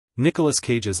Nicolas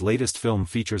Cage's latest film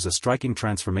features a striking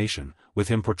transformation, with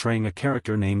him portraying a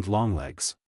character named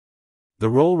Longlegs. The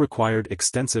role required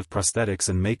extensive prosthetics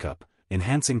and makeup,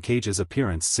 enhancing Cage's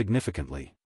appearance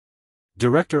significantly.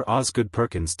 Director Osgood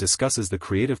Perkins discusses the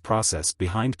creative process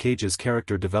behind Cage's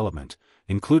character development,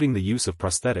 including the use of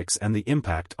prosthetics and the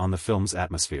impact on the film's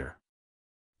atmosphere.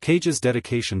 Cage's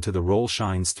dedication to the role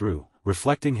shines through,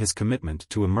 reflecting his commitment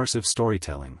to immersive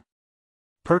storytelling.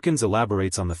 Perkins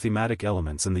elaborates on the thematic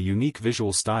elements and the unique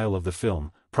visual style of the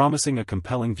film, promising a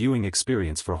compelling viewing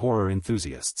experience for horror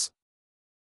enthusiasts.